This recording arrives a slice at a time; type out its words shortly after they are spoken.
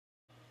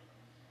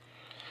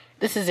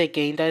This is a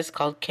game that is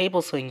called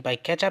Cable Swing by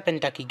Ketchup and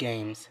Ducky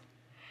Games.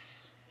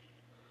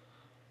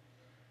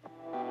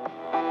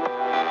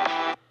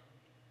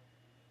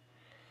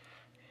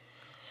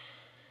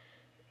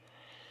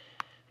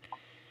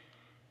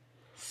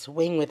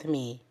 Swing with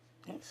me.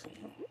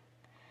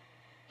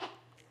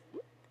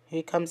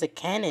 Here comes a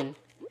cannon.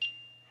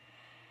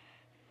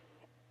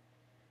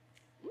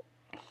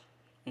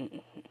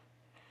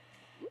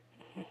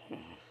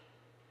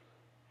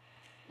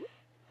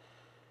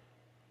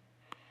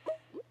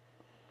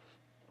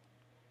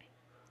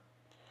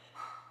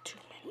 Too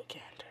many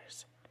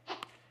ganders.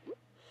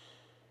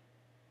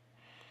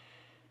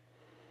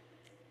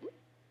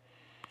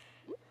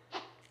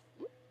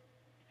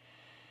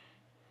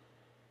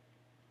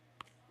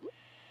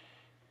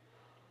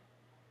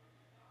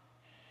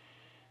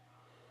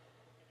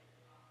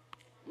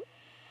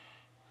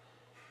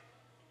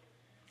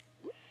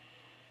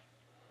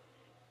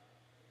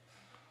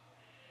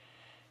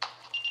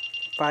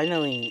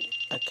 Finally,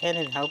 a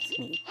cannon helps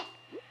me.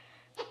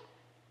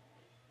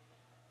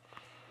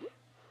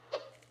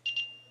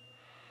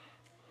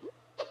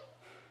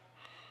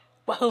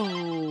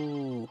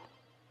 Whoa!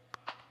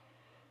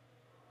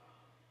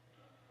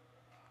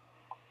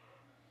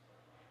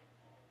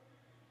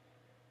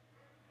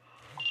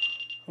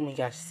 Oh my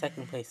gosh,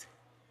 second place.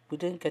 We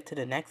didn't get to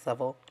the next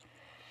level.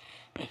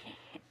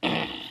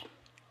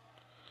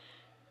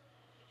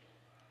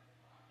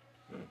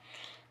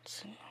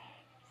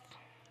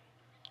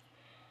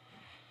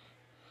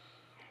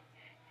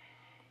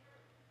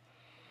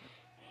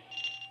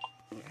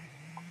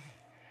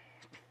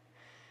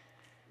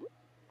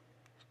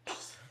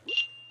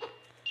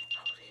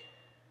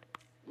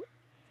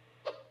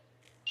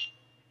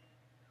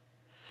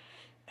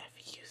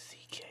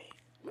 F-U-C-K.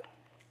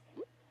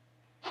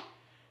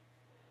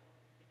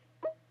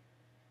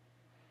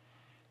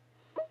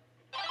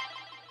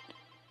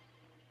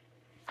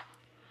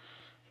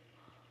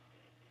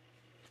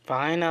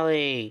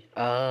 Finally!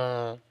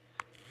 How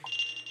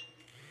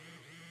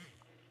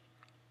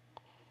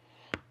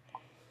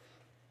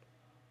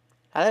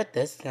did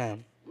this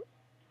sound?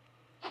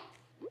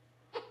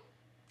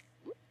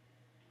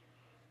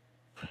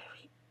 For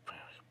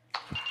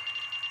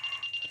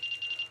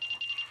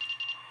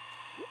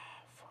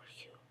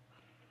you.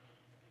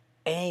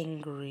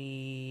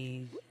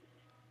 Angry.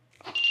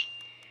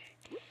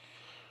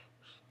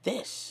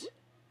 This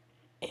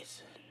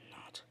is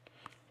not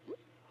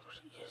what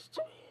it used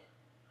to be.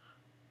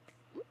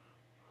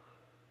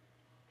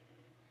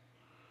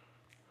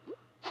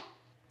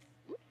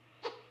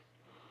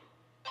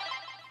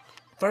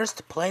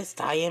 First place,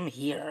 I am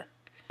here.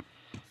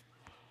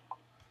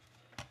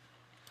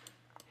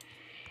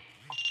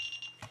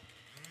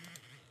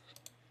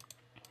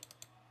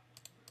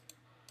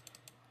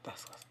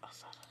 Let's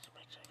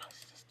make sure I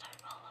just start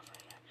all over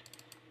again.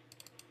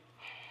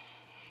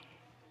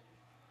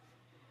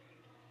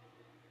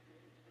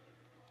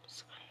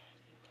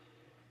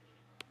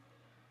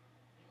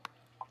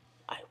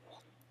 I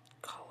will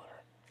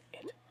color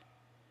it.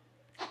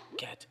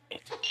 Get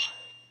it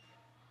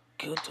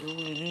good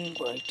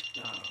right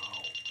now.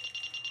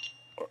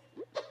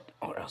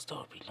 Or else there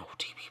will be no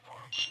TV for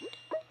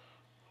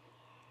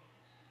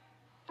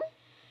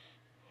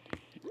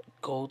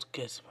Gold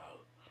Gizmo.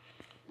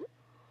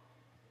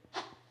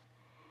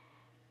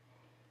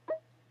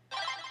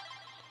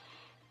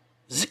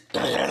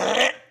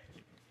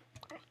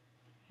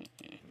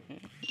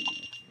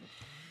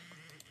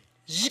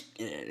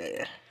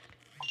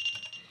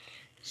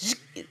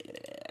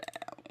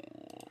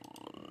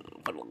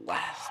 For the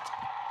last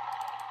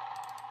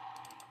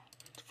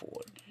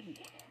for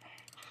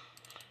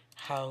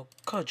how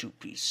could you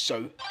be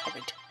so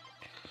horrid?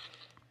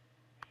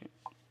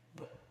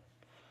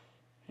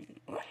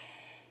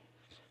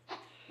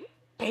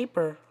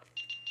 Paper.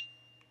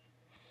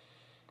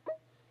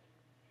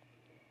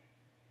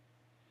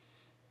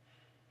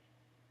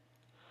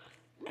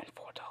 And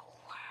for the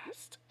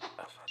last of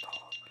it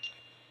all,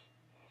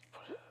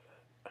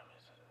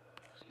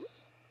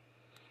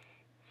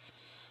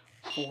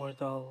 for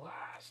the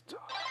last time,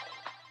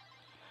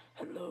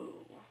 hello,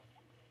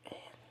 and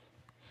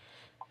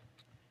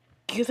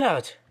get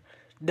out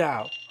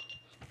now.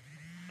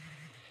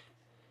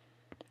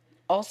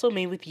 Also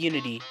made with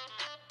Unity.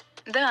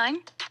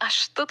 Дань, а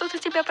что тут у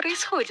тебя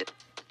происходит?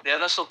 Я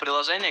нашел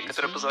приложение,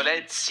 которое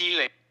позволяет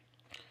сильно...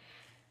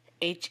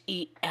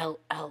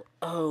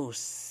 H-E-L-L-O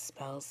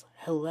spells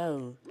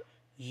hello,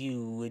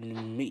 you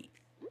and me.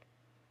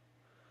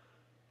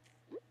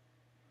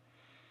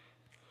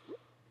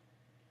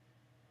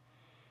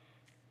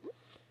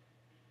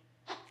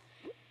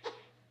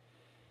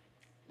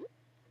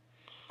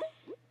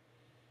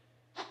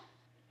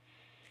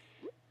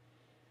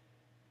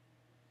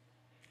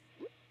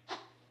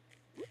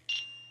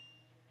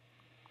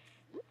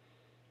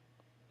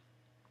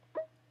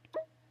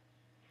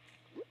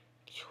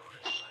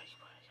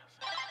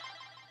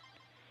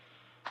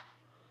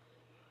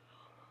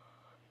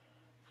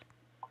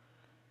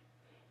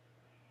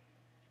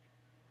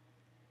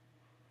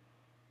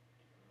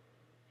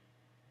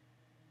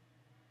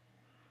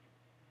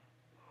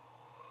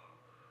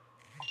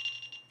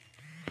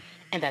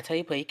 And that's how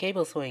you play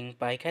Cable Swing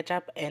by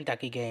Ketchup and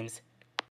Ducky Games.